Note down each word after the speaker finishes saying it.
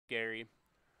scary.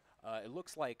 It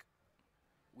looks like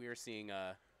we are seeing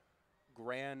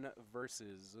Gran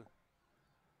versus.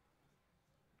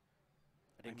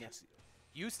 I didn't catch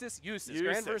Eustace.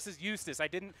 Gran versus Eustace. I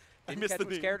didn't catch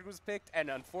which character was picked, and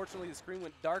unfortunately the screen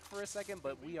went dark for a second.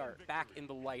 But we are back in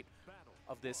the light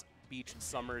of this beach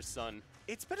summer's sun.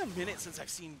 It's been a minute since I've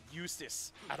seen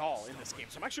Eustace at all in this game,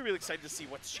 so I'm actually really excited to see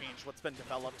what's changed, what's been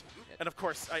developed. And of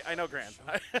course, I know Gran.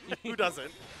 Who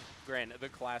doesn't? Gran, the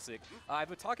classic. I've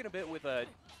been talking a bit with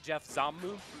Jeff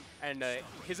Zammu, and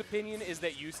his opinion is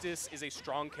that Eustace is a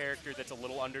strong character that's a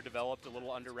little underdeveloped, a little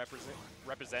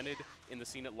underrepresented in the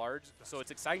scene at large. So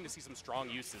it's exciting to see some strong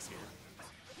Eustace here.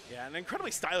 Yeah, an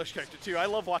incredibly stylish character too. I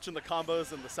love watching the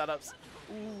combos and the setups.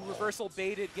 Ooh, reversal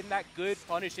baited, getting that good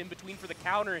punish in between for the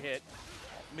counter hit.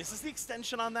 Misses the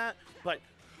extension on that, but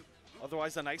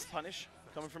otherwise a nice punish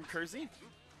coming from Kersey.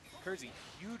 Kersey,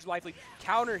 huge life lead.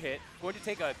 Counter hit, going to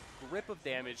take a grip of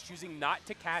damage, choosing not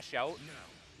to cash out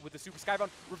with the super skybound.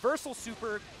 Reversal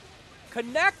super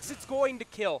connects, it's going to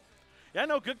kill. Yeah,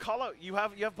 no, good call out. You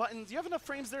have buttons. You have enough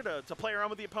frames there to play around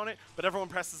with the opponent, but everyone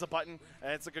presses a button,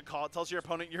 and it's a good call. It tells your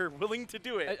opponent you're willing to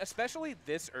do it. Especially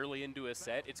this early into a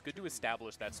set, it's good to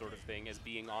establish that sort of thing as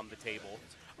being on the table.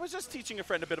 I was just teaching a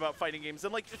friend a bit about fighting games,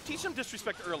 and like, teach them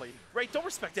disrespect early, right? Don't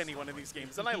respect anyone in these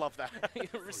games, and I love that.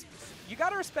 You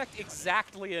gotta respect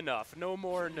exactly enough. No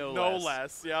more, no less. No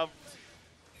less, yeah.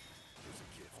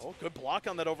 Oh, good block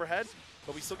on that overhead,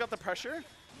 but we still got the pressure.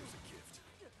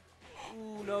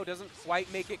 Ooh, no, doesn't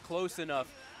quite make it close enough.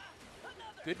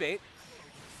 Good bait.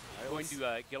 Going to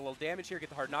get a little damage here, get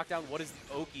the hard knockdown. What is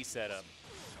the Oki setup?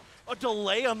 A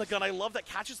delay on the gun. I love that.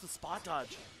 Catches the spot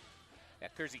dodge. Yeah,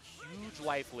 Kersey, huge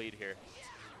life lead here.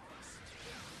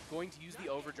 Going to use the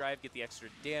overdrive, get the extra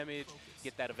damage,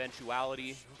 get that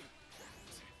eventuality.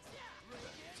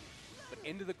 But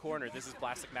into the corner, this is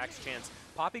Plastic Mac's chance.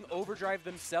 Popping overdrive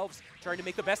themselves, trying to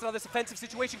make the best out of this offensive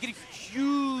situation, getting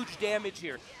huge damage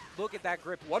here. Look at that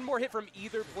grip. One more hit from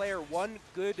either player, one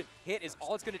good hit is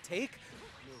all it's going to take.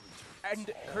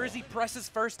 And Kersey presses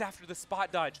first after the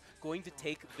spot dodge, going to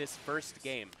take this first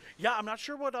game. Yeah, I'm not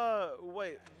sure what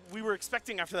we were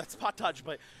expecting after that spot dodge,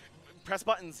 but press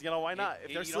buttons, you know, why not?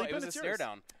 If they're sleeping, it was a stare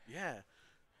down. Yeah.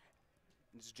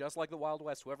 It's just like the Wild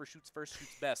West. Whoever shoots first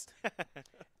shoots best.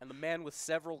 And the man with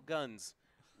several guns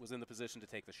was in the position to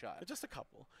take the shot. Just a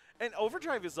couple. And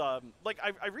overdrive is, like,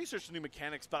 I researched the new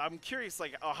mechanics, but I'm curious,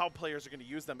 like, how players are going to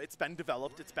use them. It's been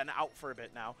developed. It's been out for a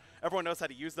bit now. Everyone knows how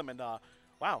to use them, and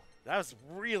wow, that was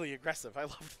really aggressive. I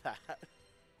loved that.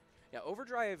 Yeah,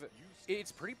 overdrive,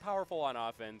 it's pretty powerful on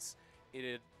offense.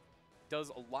 It does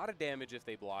a lot of damage if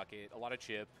they block it, a lot of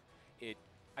chip.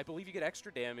 I believe you get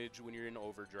extra damage when you're in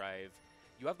overdrive.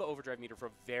 You have the overdrive meter for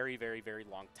a very, very, very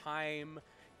long time.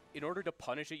 In order to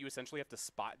punish it, you essentially have to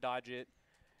spot dodge it.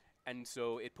 And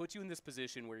so it puts you in this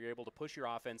position where you're able to push your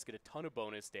offense, get a ton of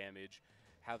bonus damage,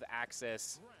 have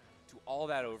access to all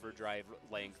that overdrive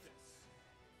length.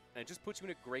 And it just puts you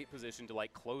in a great position to,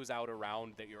 like, close out a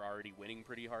round that you're already winning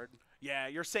pretty hard. Yeah,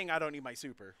 you're saying I don't need my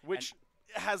super, which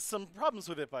has some problems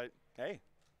with it, but hey.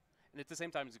 And at the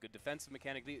same time, it's a good defensive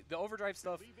mechanic. The overdrive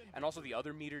stuff and also the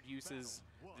other metered uses,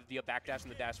 the backdash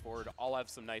and the dash forward, all have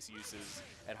some nice uses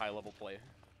at high-level play.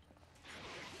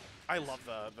 I love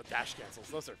the dash cancels.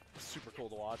 Those are super cool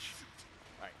to watch.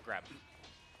 All right, grab.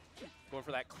 Going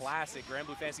for that classic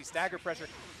GranBlue fancy stagger pressure.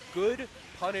 Good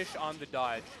punish on the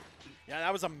dodge. Yeah,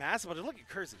 that was a massive one. Look at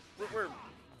Kersey. We're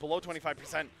below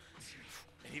 25%. Any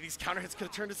of these counter hits could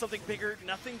have turned into something bigger.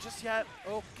 Nothing just yet.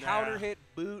 Oh, counter hit,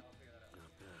 boot.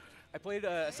 I played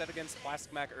a set against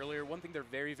Plastic Mac earlier. One thing they're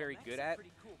very, very good at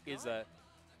is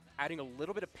adding a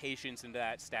little bit of patience into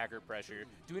that stagger pressure,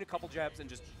 doing a couple jabs and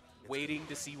just waiting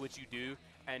to see what you do,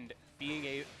 and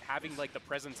having like the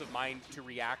presence of mind to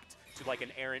react to like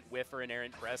an errant whiff or an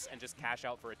errant press and just cash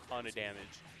out for a ton of damage.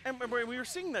 And we were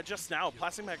seeing that just now.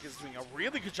 Plastic Mac is doing a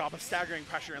really good job of staggering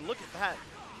pressure, and look at that.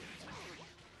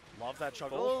 Love that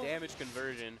juggle. Full damage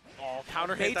conversion. Oh,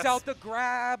 counter hit. Baits out the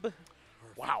grab.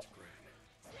 Wow.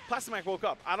 Plastic Mac woke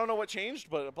up. I don't know what changed,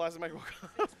 but Plastic Mac woke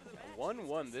up.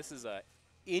 1-1. This is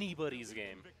anybody's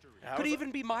game. Could even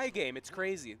be my game. It's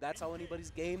crazy. That's how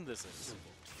anybody's game this is.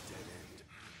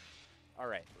 All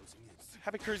right.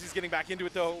 Happy Kersey's getting back into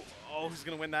it, though. Oh, who's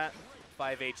going to win that?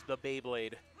 5H, the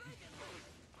Beyblade.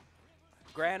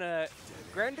 Gran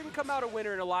didn't come out a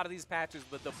winner in a lot of these patches,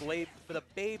 but the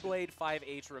Beyblade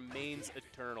 5H remains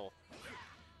eternal.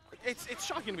 It's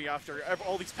shocking to me after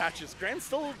all these patches. Gran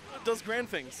still does Gran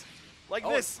things. Like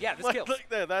this. Yeah, this kills. Like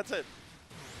there, that's it.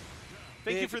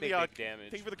 Thank you for big the damage.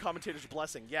 Thank you for the commentator's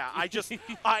blessing. Yeah, I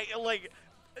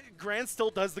Gran still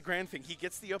does the Gran thing. He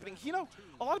gets the opening. You know,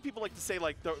 a lot of people like to say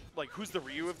like who's the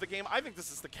Ryu of the game. I think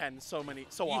this is the Ken so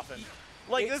often.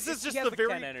 Like this is just the very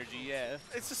Ken energy, yeah.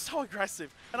 It's just so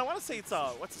aggressive. And I want to say it's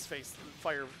what's his face,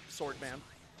 Fire Sword Man.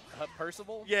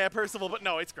 Percival? Yeah, Percival, but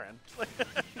no, it's Gran.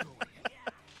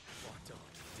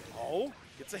 Oh,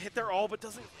 gets a hit there all, but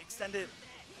doesn't extend it.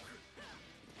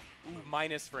 Ooh,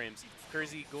 minus frames.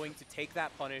 Kersey going to take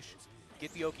that punish,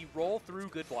 get the Oki, roll through,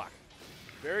 good block.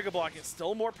 Very good blocking.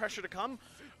 Still more pressure to come.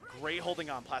 Great holding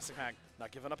on. Plastic Mac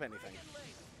not giving up anything.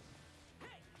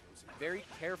 Very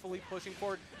carefully pushing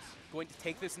forward. Going to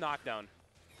take this knockdown.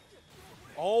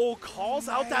 Oh, calls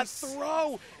out that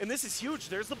throw. And this is huge.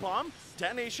 There's the bomb.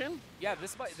 Detonation. Yeah,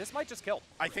 this might just kill.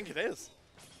 I think it is.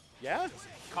 Yeah?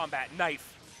 Combat,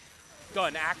 knife.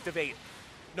 Gun, activate.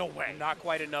 No way. Not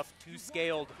quite enough. Too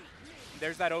scaled.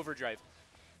 There's that overdrive.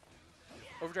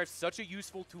 Overdrive's such a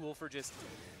useful tool for just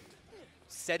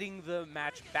setting the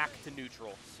match back to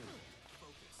neutral.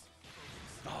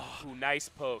 Oh, ooh, nice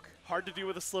poke. Hard to do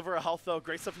with a sliver of health, though.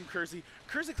 Great stuff from Kersey.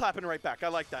 Kersey clapping right back. I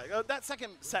like that. That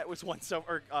second set was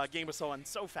game was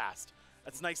so fast.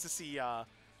 That's nice to see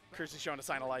Kersey showing a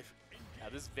sign of life. Yeah,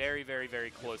 this is very, very, very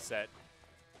close set.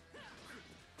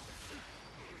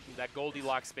 That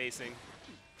Goldilocks spacing.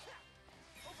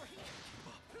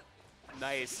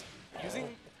 Nice.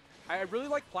 I really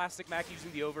like Plastic Mac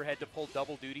using the overhead to pull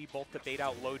double duty, both to bait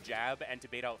out low jab and to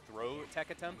bait out throw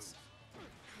tech attempts.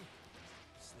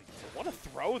 What a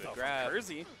throw, though, from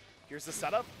Kersey. Here's the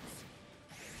setup.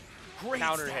 Great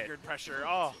counter staggered hit. Pressure.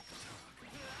 Oh.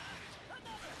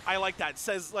 I like that. It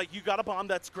says, like, you got a bomb,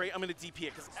 that's great. I'm going to DP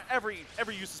it, because every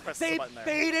useless press the button there.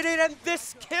 They baited it, and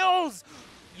this kills!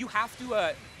 You have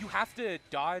to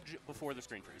dodge before the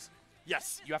screen freeze.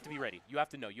 Yes. You have to be ready. You have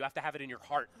to know. You have to have it in your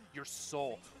heart, your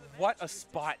soul. What a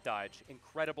spot dodge.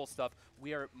 Incredible stuff.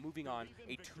 We are moving on.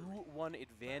 A 2-1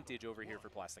 advantage over here for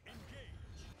Plastic Man.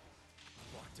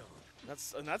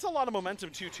 That's a lot of momentum,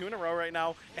 too. 2 in a row right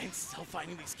now, and still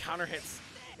finding these counter hits.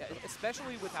 Yeah,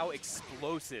 especially with how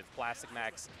explosive Plastic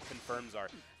Mac's confirms are.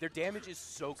 Their damage is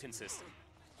so consistent.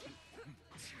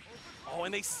 Oh,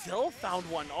 and they still found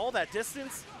one. All that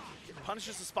distance.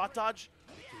 Punishes the spot dodge.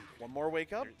 One more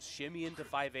wake up. Shimmy into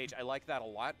 5H. I like that a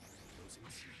lot.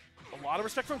 A lot of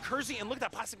respect from Kersey. And look at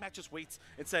that. Plastic Mac just waits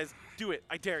and says, do it.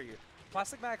 I dare you.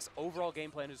 Plastic Mac's overall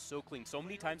game plan is so clean. So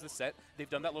many times this set, they've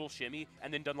done that little shimmy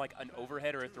and then done like an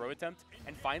overhead or a throw attempt.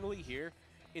 And finally here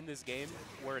in this game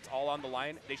where it's all on the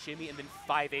line, they shimmy and then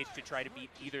 5H to try to beat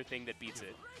either thing that beats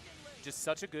it. Just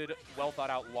such a good, well thought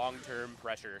out long-term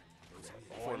pressure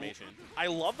formation. I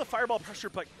love the fireball pressure,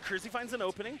 but Kersey finds an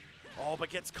opening. Oh, but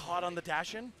gets caught on the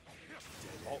dash-in.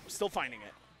 Oh, still finding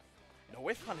it. No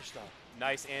whiff punish, though.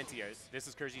 Nice anti-air. This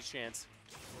is Kersey's chance.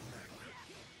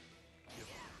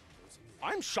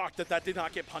 I'm shocked that that did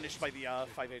not get punished by the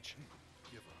 5H.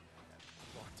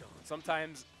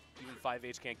 Sometimes even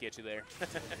 5H can't get you there.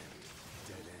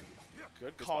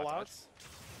 Good call-outs.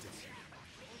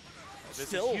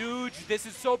 This is huge. This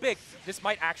is so big. This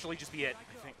might actually just be it,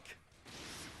 I think.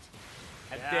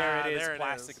 And there it is,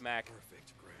 Plastic Mac.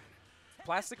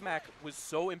 Plastic Mac was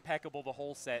so impeccable the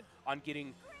whole set on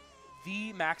getting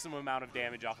the maximum amount of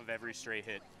damage off of every straight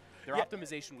hit. Their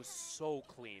optimization was so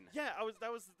clean. Yeah,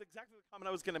 that was exactly the comment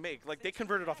I was going to make. Like, they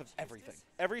converted off of everything.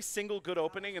 Every single good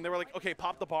opening, and they were like, okay,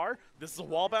 pop the bar. This is a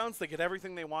wall bounce. They get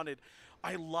everything they wanted.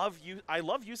 I love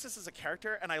Eustace as a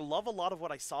character, and I love a lot of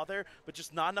what I saw there, but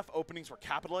just not enough openings were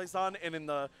capitalized on. And in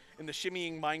the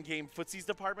shimmying mind game footsies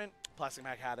department, Plastic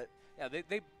Mac had it.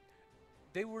 Yeah,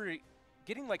 they were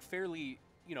getting like fairly,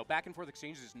 you know, back and forth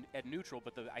exchanges at neutral,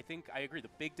 but I think I agree. The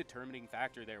big determining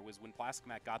factor there was when Plastic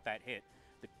Mac got that hit.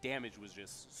 The damage was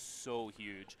just so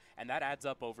huge, and that adds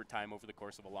up over time, over the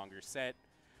course of a longer set,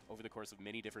 over the course of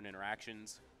many different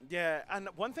interactions. Yeah, and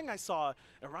one thing I saw, it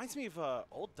reminds me of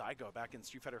old Daigo back in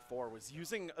Street Fighter 4, was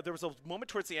using, there was a moment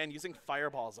towards the end using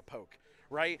Fireball as a poke,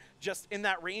 right? Just in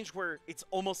that range where it's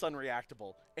almost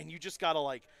unreactable, and you just gotta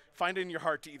like find it in your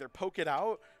heart to either poke it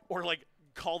out or like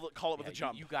call it with a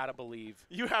jump. You gotta believe.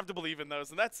 You have to believe in those,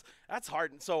 and that's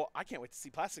hard. And so I can't wait to see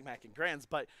Plastic Mac in Grands,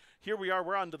 but here we are.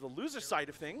 We're on to the loser side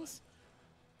of things.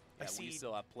 Yeah, we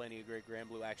still have plenty of great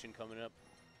GranBlue action coming up.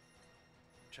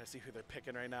 Try to see who they're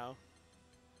picking right now.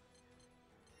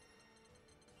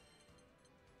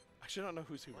 I actually don't know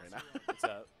who's who right now. What's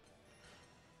up?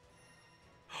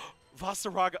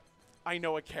 Vasaraga. I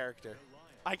know a character.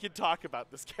 I can talk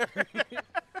about this character.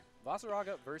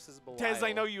 Vasaraga versus Belial. Tez,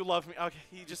 I know you love me. Okay,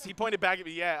 he pointed back at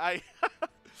me. Yeah,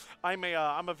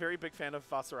 I'm a very big fan of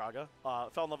Vasaraga.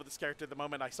 Fell in love with this character the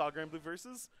moment I saw GranBlue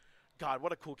versus. God,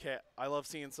 what a cool kit. I love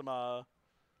seeing some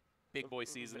Big boy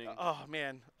seasoning. Oh,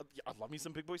 man. I love me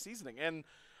some big boy seasoning. And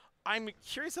I'm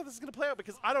curious how this is going to play out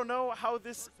because I don't know how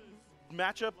this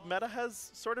matchup meta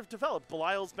has sort of developed.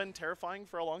 Belial's been terrifying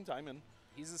for a long time. And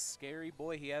he's a scary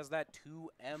boy. He has that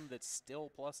 2M that's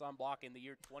still plus on block in the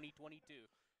year 2022.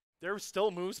 There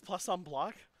still moves plus on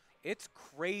block? It's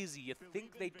crazy. You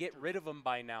think they'd get rid of him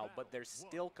by now, but they're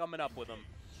still coming up with him.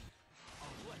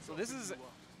 So this is...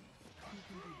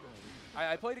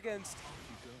 I played against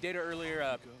Data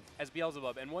earlier as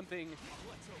Beelzebub, and one thing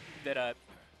that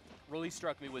really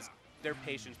struck me was their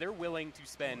patience. They're willing to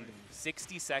spend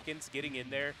 60 seconds getting in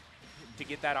there to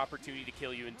get that opportunity to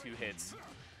kill you in 2 hits.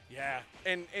 Yeah,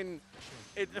 and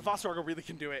Vossargo really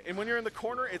can do it. And when you're in the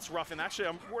corner, it's rough. And actually,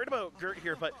 I'm worried about Gert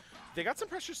here, but they got some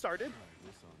pressure started.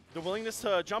 The willingness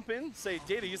to jump in, say,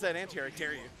 Data, use that anti-air, I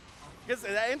dare you. Because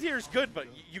that anti-air is good, but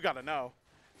you got to know.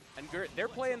 And Gert, they're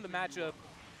playing the matchup,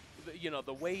 you know,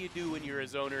 the way you do when you're a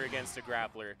zoner against a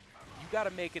grappler. You got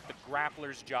to make it the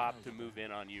grappler's job to move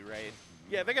in on you, right?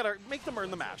 Yeah, they got to make them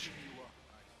earn the match.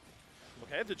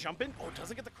 Okay, the jump in. Oh,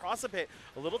 doesn't get the cross-up hit.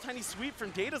 A little tiny sweep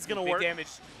from Data's going to work. Big damage.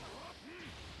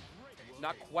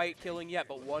 Not quite killing yet,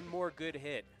 but one more good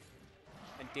hit.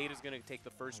 And Data's going to take the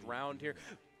first round here.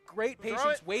 Great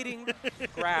patience, waiting,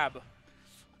 grab.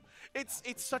 It's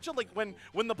such a, like, when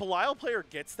the Belial player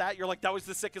gets that, you're like, that was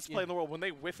the sickest play in the world. When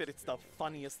they whiff it, it's the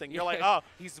funniest thing. You're like, oh.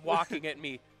 He's walking at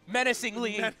me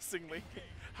menacingly. Menacingly.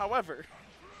 However.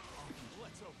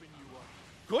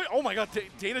 Good. Oh, my God.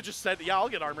 Data just said, yeah, I'll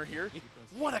get armor here.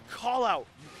 What a call out.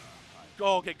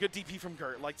 Oh, okay, good DP from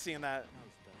Gert. Like seeing that.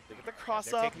 They get the cross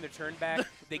They're up. taking their turn back.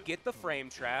 They get the frame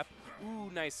trap. Ooh,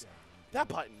 nice. That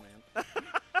button, man.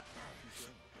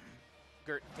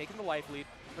 Gert taking the life lead,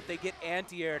 but they get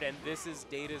anti-aired, and this is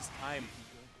Data's time.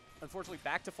 Unfortunately,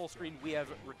 back to full screen, we have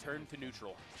returned to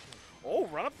neutral. Oh,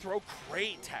 run up throw.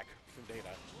 Great tech from Data.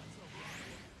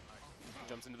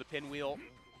 Jumps into the pinwheel.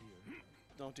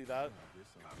 Don't do that.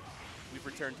 We've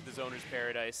returned to the zoner's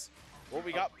paradise. What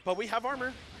we got, but we have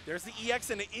armor. There's the EX,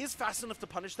 and it is fast enough to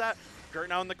punish that. Gert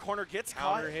now in the corner gets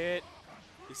Counter caught. hit.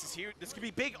 This is huge. This could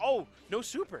be big. Oh, no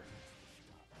super.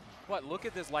 What? Look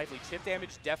at this life lead. Chip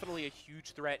damage, definitely a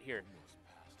huge threat here.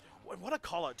 What a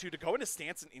call out too, to go into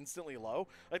stance and instantly low.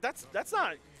 Like that's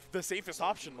not the safest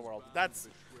option in the world. That's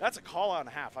a call out and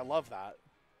a half. I love that.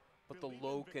 But the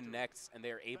low connects, and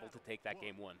they're able to take that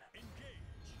game 1.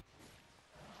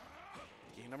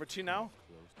 Game number 2 now.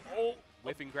 Oh,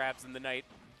 Whiffing grabs in the night.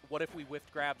 What if we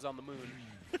whiffed grabs on the moon?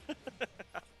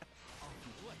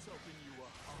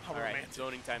 how All right, romantic.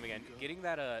 zoning time again. Getting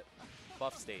that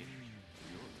buff stage.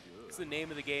 It's the name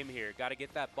of the game here. Got to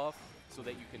get that buff so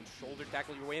that you can shoulder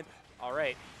tackle your way in. All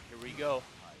right, here we go.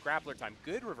 Grappler time.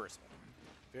 Good reversal.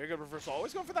 Very good reversal.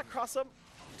 Always going for that cross up.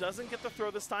 Doesn't get the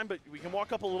throw this time, but we can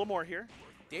walk up a little more here.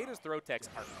 Data's throw techs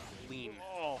are clean.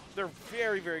 Oh, they're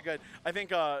very, very good. I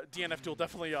think DNF Duel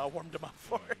definitely warmed them up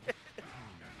for it.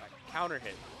 Counter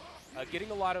hit.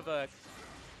 Getting a lot of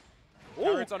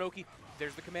counter hits on Oki.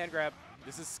 There's the command grab.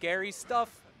 This is scary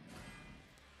stuff.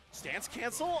 Stance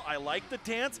cancel. I like the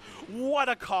dance. What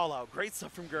a call out. Great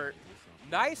stuff from Gert.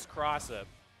 Nice cross up.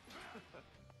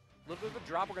 Little bit of a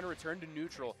drop. We're going to return to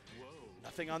neutral.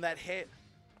 Nothing on that hit.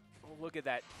 Oh, look at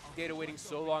that. Data waiting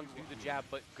so long to do the jab,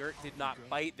 but Gert did not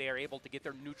bite. They are able to get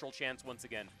their neutral chance once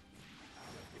again.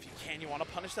 If you can, you want to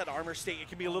punish that armor state. It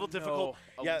can be a little difficult.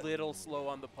 A little slow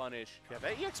on the punish. Yeah,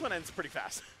 that EX one ends pretty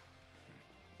fast.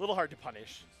 A little hard to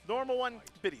punish. Normal one,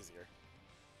 a bit easier.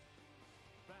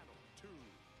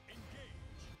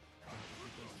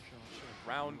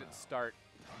 Round start.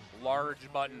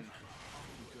 Large button.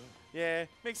 Yeah,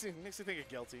 makes me think of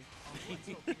guilty.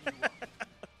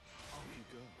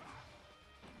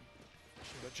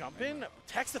 Go jump in,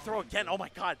 text to throw again. Oh my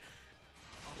God!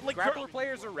 Like Grappler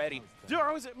players are ready. They're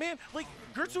always, man. Like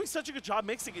Gert's doing such a good job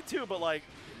mixing it too, but like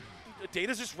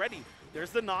Data's just ready. There's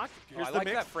the knock. Here's I the like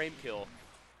mix. that frame kill.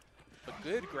 A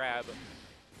good grab.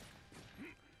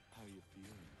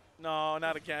 No,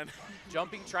 not again.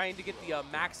 Jumping, trying to get the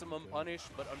maximum punish,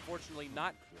 but unfortunately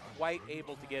not quite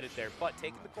able to get it there. But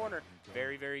taking the corner,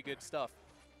 very, very good stuff.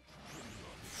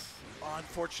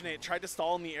 Unfortunate. Tried to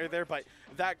stall in the air there, but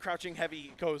that crouching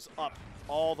heavy goes up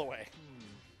all the way.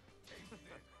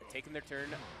 Taking their turn,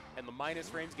 and the minus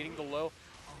frames getting the low.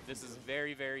 This is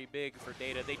very, very big for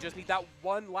Data. They just need that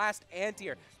one last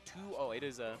anti-air. 2-0. It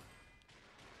is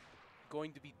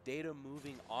going to be Data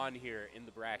moving on here in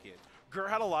the bracket. Gert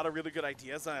had a lot of really good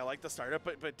ideas, and I like the startup,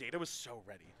 but Data was so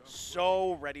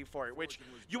ready for it, which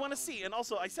you want to see. And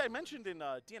also, I mentioned in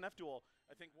DNF Duel,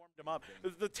 I think warmed him up.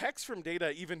 The texts from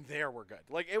Data, even there, were good.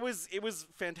 Like it was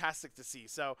fantastic to see.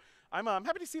 So I'm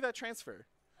happy to see that transfer.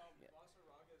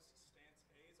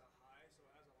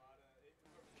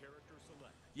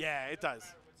 Yeah, it does.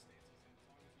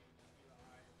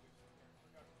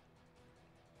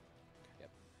 Yep.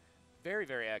 Very,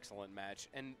 very excellent match.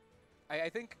 And I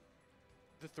think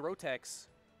the throw techs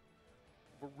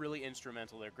were really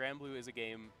instrumental there. GranBlue is a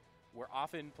game where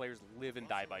often players live and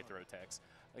die by throw techs.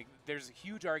 Like, there's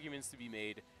huge arguments to be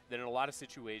made that in a lot of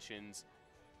situations,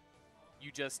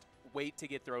 you just wait to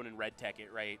get thrown and red tech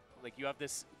it, right? Like, you have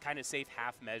this kind of safe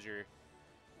half measure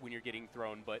when you're getting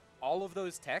thrown, but all of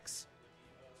those techs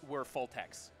were full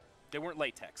techs. They weren't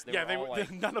late techs. They were all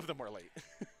like, none of them were late.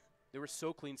 they were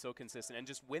so clean, so consistent. And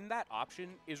just when that option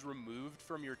is removed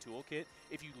from your toolkit,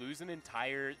 if you lose an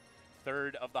entire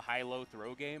third of the high-low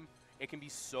throw game, it can be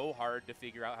so hard to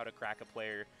figure out how to crack a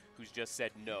player who's just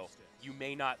said, no, you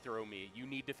may not throw me. You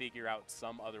need to figure out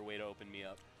some other way to open me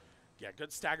up. Yeah,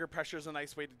 good stagger pressure is a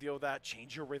nice way to deal with that.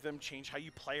 Change your rhythm, change how you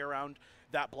play around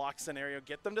that block scenario.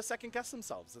 Get them to second guess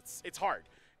themselves. It's hard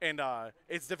and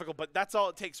it's difficult, but that's all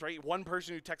it takes, right? One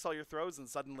person who techs all your throws, and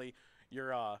suddenly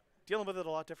you're dealing with it a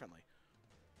lot differently.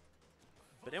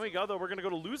 But there we go, though. We're going to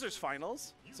go to losers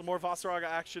finals. Some more Vasaraga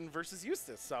action versus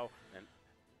Eustace. So, and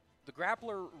the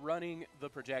grappler running the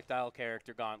projectile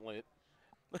character gauntlet,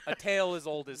 a tale as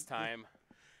old as time.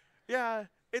 Yeah.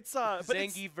 It's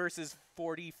Zengi versus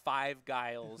 45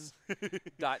 Giles.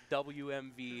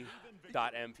 .wmv.mp4.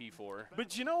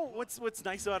 But you know what's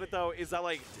nice about it though is that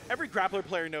like every grappler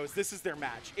player knows this is their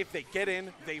match. If they get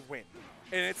in, they win.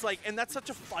 And it's like, and that's such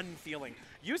a fun feeling.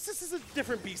 Eustace is a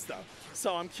different beast though.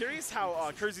 So I'm curious how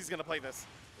Kersey's gonna play this.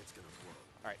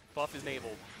 All right, buff is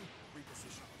enabled.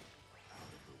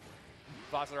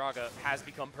 Vasaraga has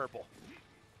become purple.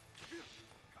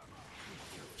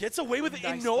 Gets away with it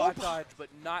nice in no spot dodge, but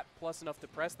not plus enough to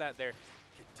press that there.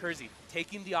 Kersey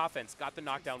taking the offense, got the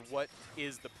knockdown. What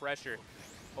is the pressure?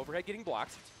 Overhead getting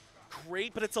blocked.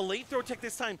 Great, but it's a late throw tech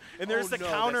this time. And there's the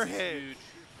counter hit. Huge.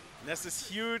 This is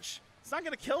huge. It's not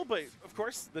going to kill, but of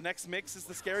course, the next mix is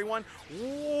the scary one.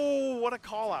 Whoa, what a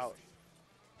call out.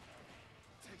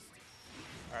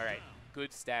 All right,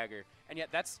 good stagger. And yet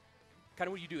that's kind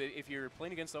of what you do if you're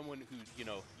playing against someone who, you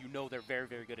know they're very,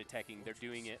 very good at teching. They're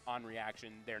doing it on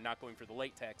reaction. They're not going for the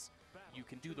late techs. You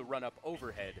can do the run-up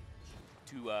overhead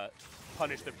to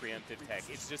punish the preemptive tech.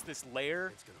 It's just this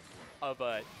layer of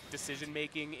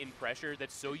decision-making in pressure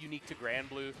that's so unique to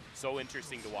GranBlue, so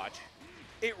interesting to watch.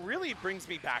 It really brings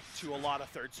me back to a lot of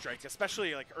Third Strike,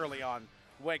 especially like early on.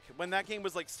 Like when that game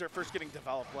was like first getting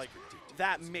developed, like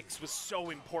that mix was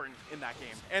so important in that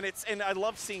game. And I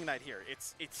love seeing that here.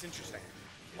 It's interesting.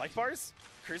 Life bars,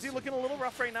 Kersey looking a little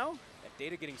rough right now. That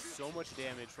Data getting so much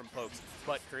damage from pokes,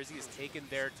 but Kersey has taken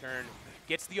their turn,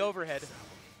 gets the overhead.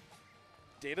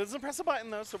 Data doesn't press a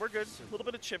button though, so we're good. A little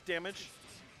bit of chip damage.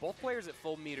 Both players at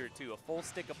full meter too. A full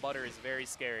stick of butter is very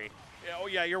scary. Yeah, oh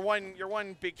yeah, you're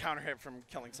one big counter hit from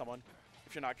killing someone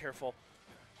if you're not careful.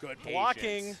 Good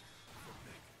blocking.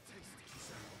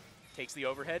 Takes the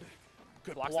overhead.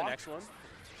 Good blocks block. The next one.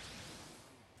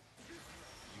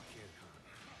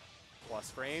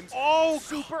 Plus frames. Oh,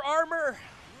 super armor.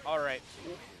 All right.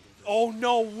 Oh,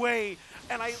 no way.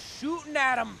 And I shooting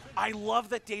at him. I love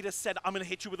that Data said, I'm going to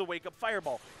hit you with a wake-up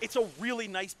fireball. It's a really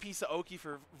nice piece of Oki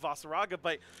for Vasaraga,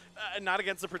 but not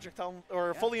against the projectile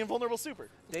or fully invulnerable super.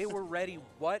 They were ready.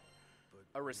 What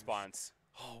a response.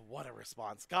 Oh, what a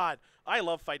response. God, I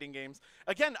love fighting games.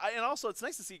 Again, and also it's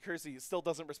nice to see Kersey still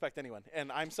doesn't respect anyone,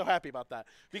 and I'm so happy about that.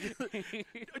 Because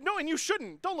no, and you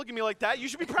shouldn't. Don't look at me like that. You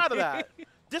should be proud of that.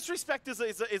 Disrespect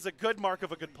is a good mark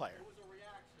of a good player.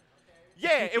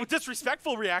 Yeah, it was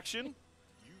disrespectful reaction.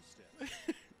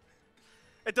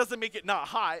 It doesn't make it not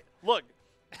hot. Look,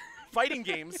 fighting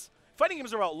games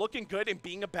are about looking good and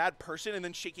being a bad person and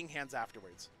then shaking hands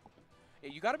afterwards. Yeah,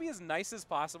 you got to be as nice as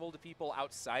possible to people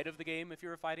outside of the game if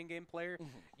you're a fighting game player.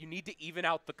 Mm-hmm. You need to even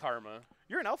out the karma.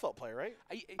 You're an Elfelt player, right?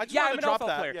 Yeah, I'm an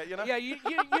Elfelt player. Yeah, you know? Yeah,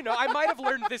 you know, I might have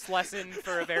learned this lesson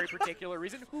for a very particular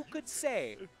reason. Who could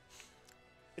say?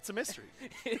 It's a mystery.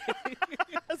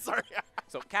 Sorry.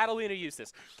 So Catalina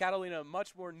Eustace. Catalina,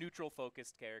 much more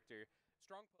neutral-focused character.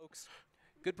 Strong pokes,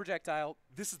 good projectile.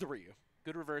 This is the Ryu.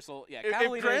 Good reversal. Yeah,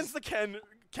 if Gran's the Ken,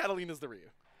 Catalina's the Ryu.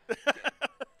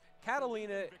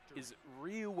 Catalina is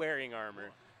Ryu wearing armor.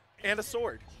 And a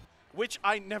sword, which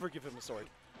I never give him a sword.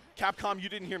 Capcom, you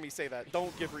didn't hear me say that.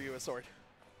 Don't give Ryu a sword.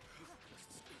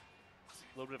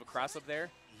 A little bit of a cross-up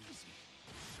there.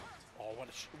 Oh,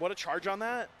 what a charge on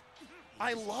that.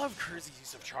 I love Kersey's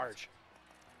use of charge.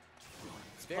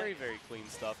 It's very, very clean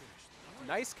stuff.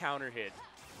 Nice counter hit.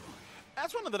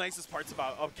 That's one of the nicest parts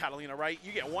of Catalina, right?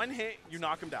 You get one hit, you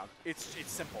knock him down. It's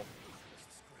simple.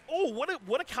 Oh,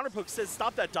 what a counter poke says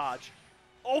stop that dodge.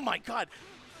 Oh my god.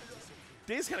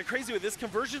 Day's kind of crazy with this.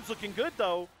 Conversion's looking good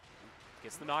though.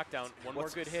 Gets the knockdown. One more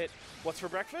good hit. What's for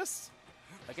breakfast?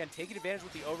 Again, taking advantage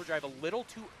with the overdrive a little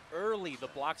too early. The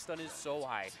block stun is so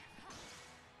high.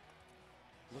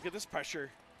 Look at this pressure.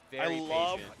 Very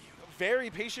patient. Very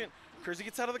patient. Kersey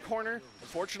gets out of the corner.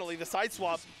 Unfortunately, the side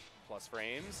swap. Plus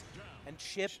frames and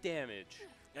chip damage.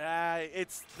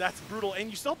 That's brutal, and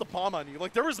you still have the bomb on you.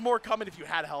 Like, there was more coming if you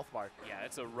had a health bar. Yeah,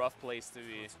 it's a rough place to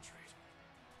be.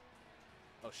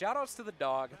 Oh, shout-outs to the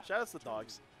dog. Shout-outs to the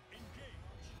dogs.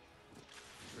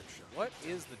 What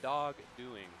is the dog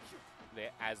doing,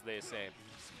 as they say?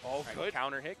 Oh, right, good.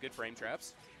 Counter hit, good frame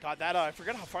traps. God, that I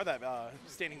forgot how far that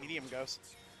standing medium goes.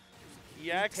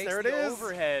 EX, Takes there it the is.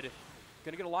 Overhead.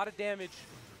 Gonna get a lot of damage.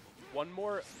 One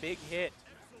more big hit.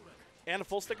 And a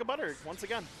full stick of butter, once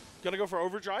again. Gonna go for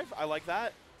overdrive. I like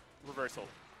that. Reversal.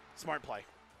 Smart play.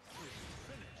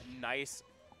 Nice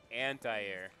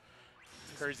anti-air.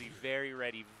 Kersey very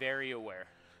ready, very aware.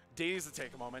 Days to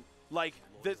take a moment. Like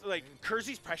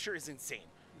Kersey's pressure is insane.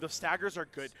 The staggers are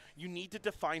good. You need to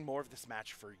define more of this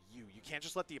match for you. You can't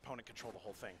just let the opponent control the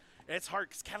whole thing. And it's hard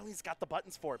because Catalina's got the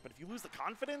buttons for it, but if you lose the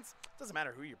confidence, it doesn't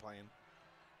matter who you're playing.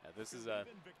 Yeah, this is a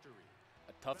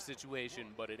tough situation,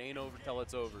 but it ain't over till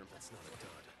it's over.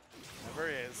 Never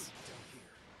is.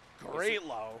 Great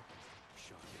low.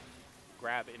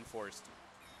 Grab enforced.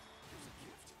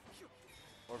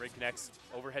 Overhead connects.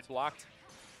 Overhead blocked.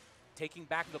 Taking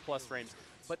back the plus frames.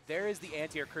 But there is the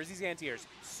anti-air. Kersey's anti-air is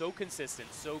so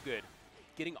consistent, so good.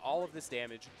 Getting all of this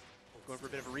damage. Going for a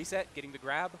bit of a reset. Getting the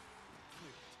grab.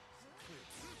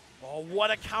 Oh, what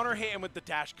a counter hit, and with the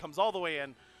dash comes all the way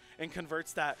in and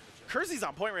converts that. Kersey's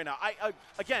on point right now.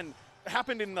 Again, it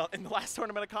happened in the last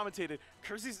tournament I commentated.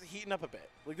 Kersey's heating up a bit.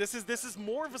 Like this is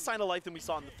more of a sign of life than we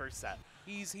saw in the first set.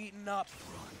 He's heating up.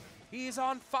 He's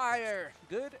on fire.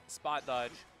 Good spot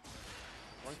dodge.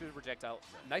 Going through the projectile.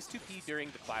 Nice 2P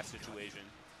during the class situation.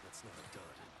 That's not a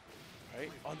dud.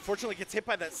 Right. Unfortunately, gets hit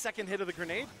by that second hit of the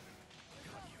grenade.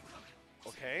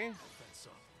 Okay.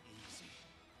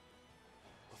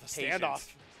 With a standoff.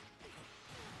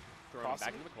 Throwing him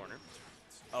back into the corner.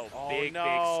 Oh, Oh, big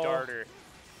no. starter.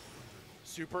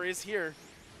 Super is here.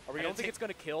 Are we I gonna don't think it's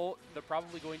going to kill. They're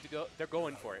probably going to go. They're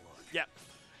going for it. Yeah.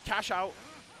 Cash out.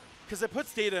 Because it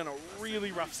puts Data in a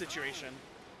really rough situation.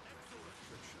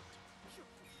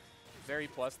 Very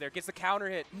plus there. Gets the counter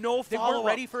hit. No They follow-up. weren't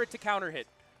ready for it to counter hit.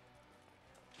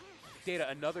 Data,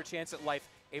 another chance at life.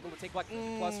 Able to take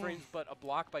plus frames, but a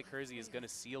block by Kersey is going to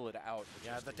seal it out.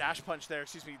 Yeah, the dash punch there.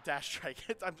 Excuse me, dash strike.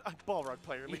 I'm a ball rug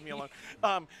player. Leave me alone.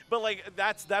 But like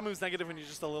that move's negative when you're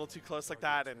just a little too close like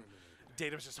that, and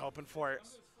Data was just hoping for it.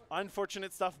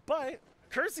 Unfortunate stuff, but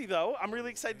Kersey though, I'm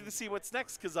really excited to see what's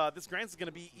next because this Grand's is going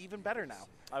to be even better now.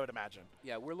 I would imagine.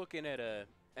 Yeah, we're looking at a.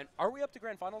 And are we up to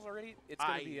Grand Finals already? It's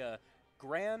going to be a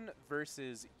Gran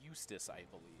versus Eustace, I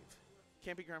believe.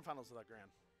 Can't be Grand Finals without Grand.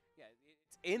 Yeah,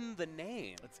 it's in the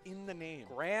name. It's in the name.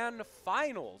 Grand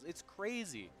Finals. It's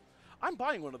crazy. I'm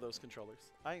buying one of those controllers.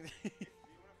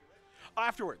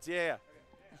 Afterwards, yeah.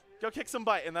 Go kick some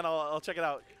butt, and then I'll check it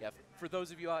out. Yeah, for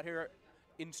those of you out here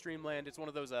in Streamland, it's one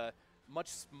of those much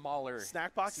smaller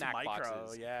Snack box micro,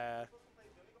 boxes. yeah.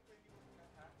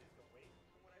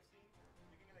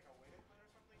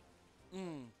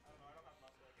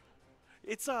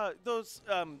 It's those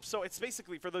so it's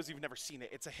basically, for those who've never seen it,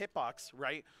 it's a hitbox,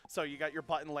 right? So you got your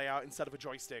button layout instead of a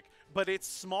joystick, but it's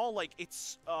small, like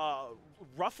it's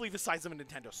roughly the size of a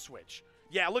Nintendo Switch.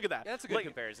 Yeah, look at that. Yeah, that's a good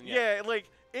comparison. Yeah, like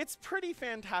it's pretty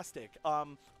fantastic.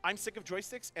 I'm sick of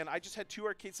joysticks, and I just had 2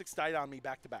 arcade sticks died on me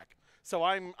back to back. So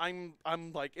I'm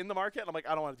like in the market, and I'm like,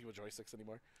 I don't want to deal with joysticks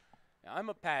anymore. I'm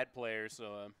a pad player,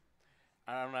 so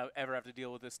I don't ever have to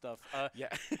deal with this stuff. Yeah.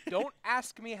 Don't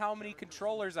ask me how many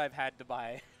controllers I've had to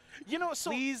buy. You know,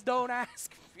 so Please don't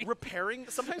ask me.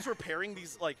 sometimes repairing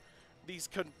these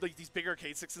these big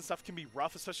arcade sticks and stuff can be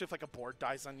rough, especially if like a board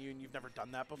dies on you and you've never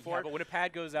done that before. Yeah, but when a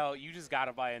pad goes out, you just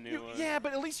gotta buy a new one. Yeah,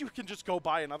 but at least you can just go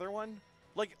buy another one.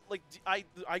 Like I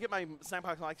get my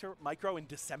Snapback Micro in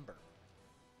December.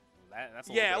 That's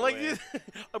a little bit away.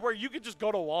 Where you could just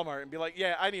go to Walmart and be like,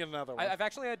 yeah, I need another one. I've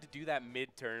actually had to do that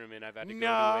mid-tournament. I've had to go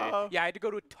No. I had to go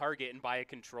to a Target and buy a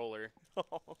controller.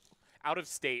 Out of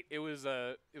state. It was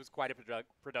quite a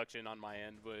production on my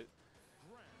end, but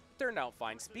turned out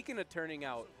fine. Speaking of turning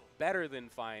out better than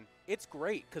fine, it's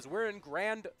great because we're in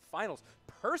Grand Finals.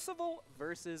 Percival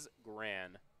versus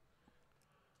Gran.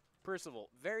 Percival,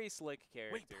 very slick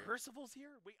character. Wait, Percival's here?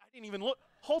 Wait, I didn't even look.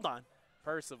 Hold on.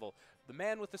 Percival, the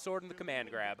man with the sword and the command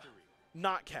grab.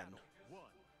 Not Ken,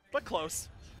 but close.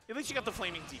 At least you got the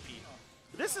flaming DP.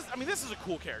 This is a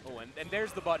cool character. Oh, and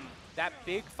there's the button. That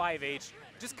big 5H,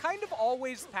 just kind of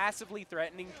always passively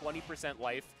threatening 20%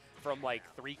 life from like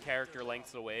 3 character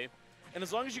lengths away. And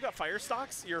as long as you got fire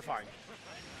stocks, you're fine.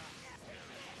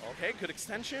 Okay, good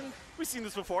extension. We've seen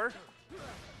this before.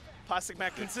 Plastic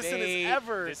Mac consistent as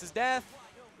ever. This is death.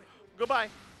 Goodbye.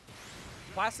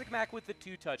 Plastic Mac with the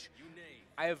 2-touch.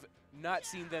 I have not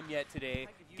seen them yet today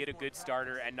get a good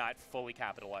starter and not fully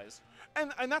capitalize.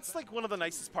 And that's like one of the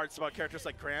nicest parts about characters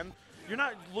like Gran. You're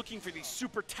not looking for these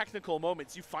super technical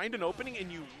moments. You find an opening and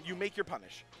you make your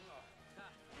punish.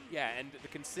 Yeah, and the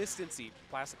consistency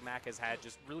Plastic Mac has had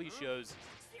just really shows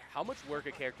how much work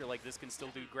a character like this can still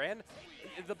do. Gran,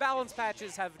 the balance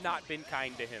patches have not been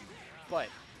kind to him, but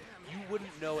you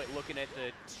wouldn't know it looking at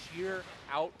the sheer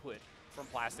output from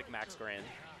Plastic Mac's Gran.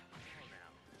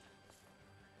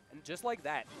 And just like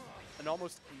that, an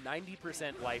almost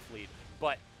 90% life lead.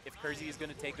 But if Kersey is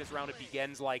going to take this round, it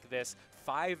begins like this.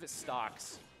 5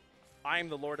 stocks. I am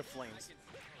the Lord of Flames.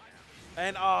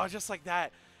 And just like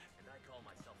that,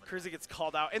 Kersey gets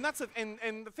called out. And that's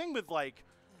and the thing with like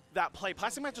that play,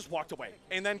 Plastic Mac just walked away.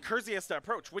 And then Kersey has to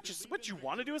approach, which is what you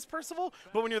want to do as Percival,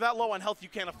 but when you're that low on health, you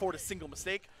can't afford a single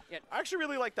mistake. Yeah. I actually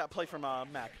really like that play from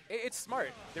Mac. It's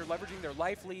smart. They're leveraging their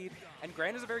life lead, and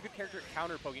Gran is a very good character at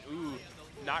counter poking. Ooh,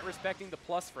 not respecting the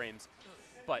plus frames,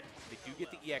 but they do get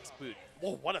the EX boot.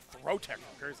 Whoa, what a throw tech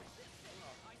from Kersey.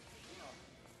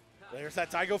 There's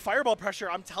that Daigo fireball pressure.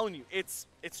 I'm telling you, it's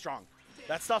strong.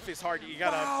 That stuff is hard. You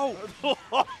gotta.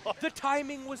 Wow! The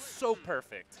timing was so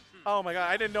perfect. Oh my god,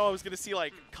 I didn't know I was gonna see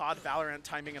like COD Valorant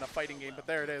timing in a fighting game, but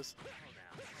there it is.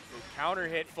 Ooh, counter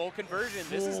hit, full conversion.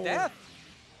 This is death.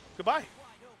 Goodbye.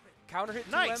 Counter hit,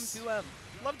 2M, Nice. 2M.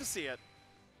 Love to see it.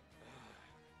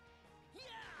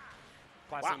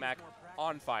 Plastic Wow. Mac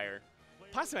on fire.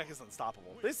 Plastic Mac is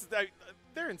unstoppable. This is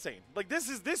they're insane. Like this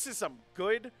is some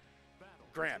good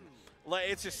Gran. Like,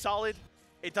 it's just solid.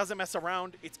 It doesn't mess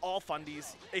around. It's all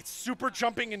fundies. It's super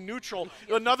jumping in neutral.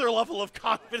 Another level of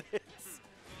confidence.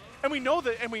 And we know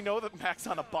that Mac's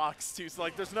on a box too. So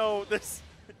like, there's no this.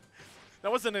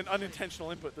 That wasn't an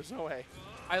unintentional input. There's no way.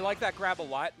 I like that grab a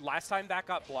lot. Last time that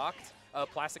got blocked,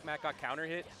 Plastic Mac got counter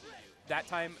hit. That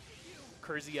time,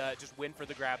 Kersey just went for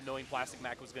the grab, knowing Plastic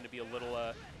Mac was going to be a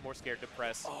little more scared to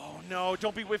press. Oh no!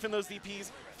 Don't be whiffing those DPs.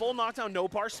 Full knockdown, no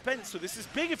bar spent. So this is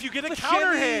big if you get a The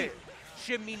counter shimmy! hit.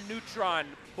 Shimmy neutron,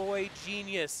 boy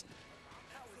genius.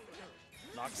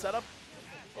 Knock setup.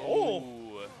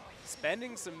 Oh,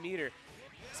 spending some meter.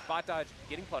 Spot dodge,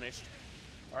 getting punished.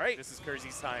 All right. This is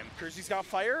Kersey's time. Kersey's got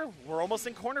fire. We're almost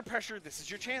in corner pressure. This is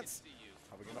your chance.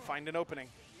 Are we gonna find an opening?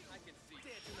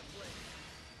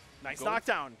 Nice Go.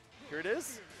 knockdown. Here it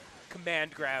is.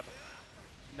 Command grab.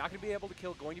 Not going to be able to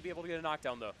kill, going to be able to get a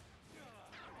knockdown though.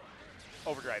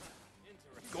 Overdrive.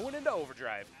 Going into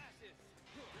overdrive.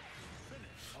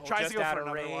 Tries just to go out for of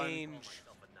another one. range.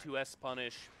 2S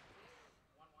punish.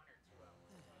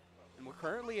 And we're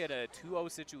currently at a 2-0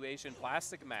 situation.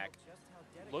 Plastic Mac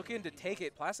looking to take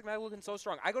it. Plastic Mac looking so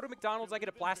strong. I go to McDonald's, I get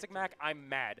a Plastic Mac, I'm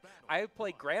mad. I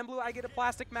play GranBlue, I get a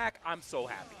Plastic Mac, I'm so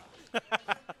happy.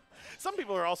 Some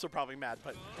people are also probably mad,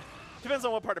 but depends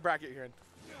on what part of bracket you're in.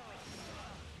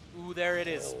 Ooh, there it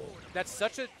is. That's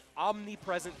such an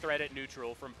omnipresent threat at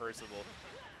neutral from Percival.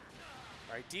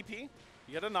 All right, DP,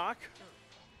 you get a knock.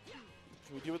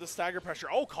 Can we do with the stagger pressure?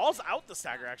 Oh, calls out the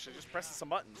stagger, actually. Just presses some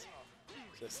buttons.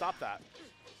 So stop that.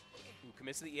 Ooh,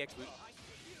 commits to the EX boot,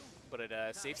 but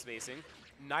at safe spacing.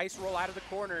 Nice roll out of the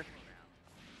corner.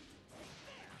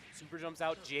 Super jumps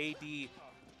out JD,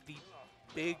 the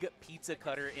big pizza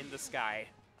cutter in the sky.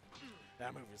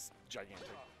 That move is gigantic.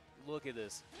 Look at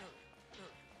this.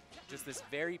 Just this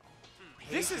very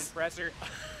This patient is- presser.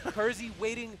 Kersey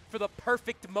waiting for the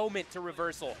perfect moment to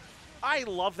reversal. I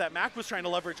love that Mac was trying to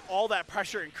leverage all that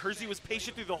pressure, and Kersey was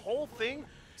patient through the whole thing.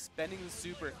 Spending the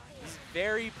super. This is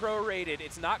very prorated.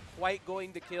 It's not quite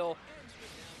going to kill.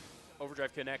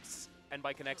 Overdrive connects, and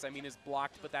by connects I mean is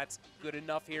blocked, but that's good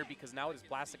enough here because now it is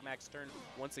Plastic Mac's turn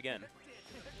once again.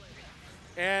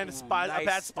 And Ooh, a nice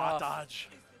bad spot stuff. dodge.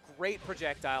 Great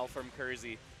projectile from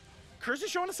Kersey. Kersey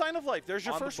showing a sign of life. There's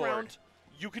your On the first board. round.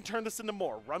 You can turn this into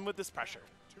more. Run with this pressure.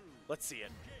 Let's see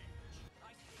it.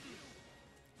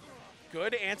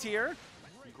 Good anti-air.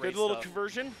 Great Good little stuff.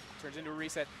 conversion. Turns into a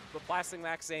reset, but Plastic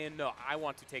Mac saying, no, I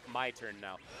want to take my turn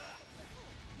now.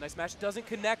 Nice match. Doesn't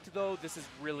connect, though. This is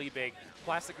really big.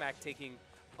 Plastic Mac taking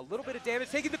a little bit of damage.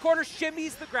 Taking the corner,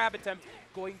 shimmies the grab attempt.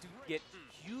 Going to get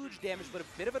huge damage, but a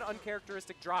bit of an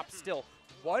uncharacteristic drop still.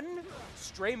 One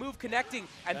stray move connecting,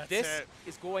 and That's this it.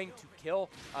 is going to kill.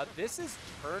 This is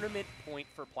tournament point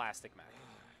for Plastic Mac.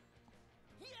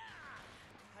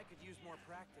 I could use more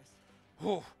practice.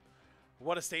 Whew.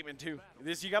 What a statement, too.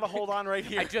 This, you got to hold on right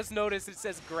here. I just noticed it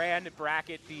says Grand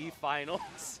Bracket B Finals.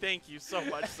 Thank you so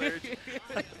much, Serge.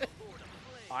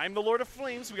 I'm the Lord of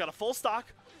Flames. We got a full stock.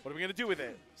 What are we going to do with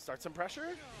it? Start some pressure?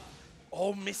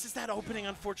 Oh, misses that opening,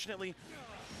 unfortunately.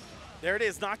 There it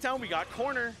is. Knockdown. We got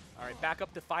corner. All right, back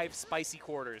up to 5 spicy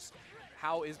quarters.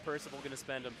 How is Percival going to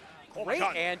spend them? Oh my Great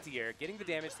God. anti-air, getting the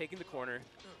damage, taking the corner.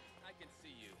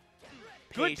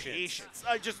 Good patience.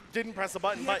 I just didn't press a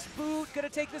button, but... Boot going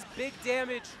to take this big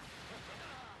damage.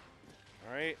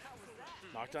 All right.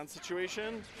 Knockdown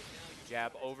situation.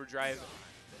 Jab, overdrive.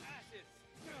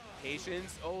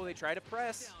 Patience. Oh, they try to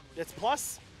press. It's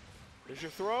plus. There's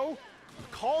your throw.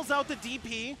 Calls out the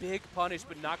DP. Big punish,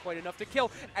 but not quite enough to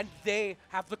kill. And they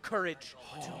have the courage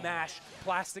to mash.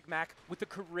 Plastic Mac, with the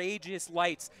courageous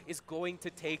lights, is going to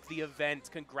take the event.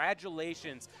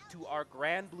 Congratulations to our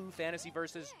GranBlue Fantasy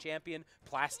Versus champion,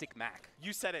 Plastic Mac.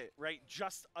 You said it, right?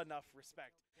 Just enough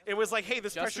respect. It was like, hey,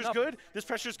 this Just pressure's enough. good. This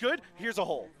pressure's good. Here's a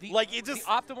hole. The, Like, it just...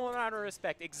 the optimal amount of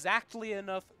respect. Exactly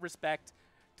enough respect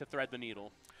to thread the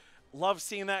needle. Love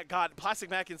seeing that. God, Plastic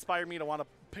Mac inspired me to want to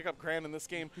pick up Gran in this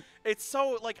game. It's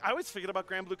so, like, I always forget about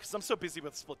GranBlue because I'm so busy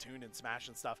with Splatoon and Smash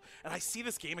and stuff. And I see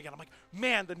this game again. I'm like,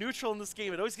 man, the neutral in this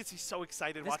game, it always gets me so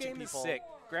excited This watching game people. is sick.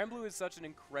 GranBlue is such an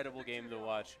incredible game to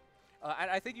watch.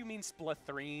 I think you mean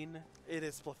Splatoon. It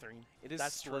is Splatoon. It is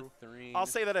That's true. Splatoon. I'll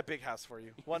say that at Big House for you.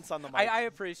 Once on the mic. I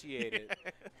appreciate it.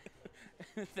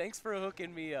 Thanks for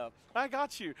hooking me up. I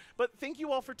got you. But thank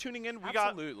you all for tuning in. We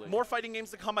Absolutely. got more fighting games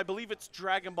to come. I believe it's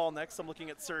Dragon Ball next. I'm looking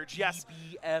at Surge. Yes.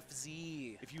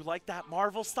 BFZ. If you like that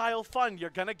Marvel-style fun, you're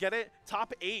going to get it.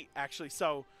 Top 8, actually.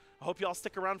 So I hope you all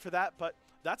stick around for that. But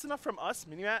that's enough from us.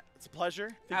 Mini-Matt, it's a pleasure.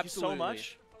 Thank you so Absolutely.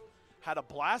 much. Had a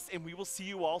blast, and we will see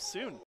you all soon.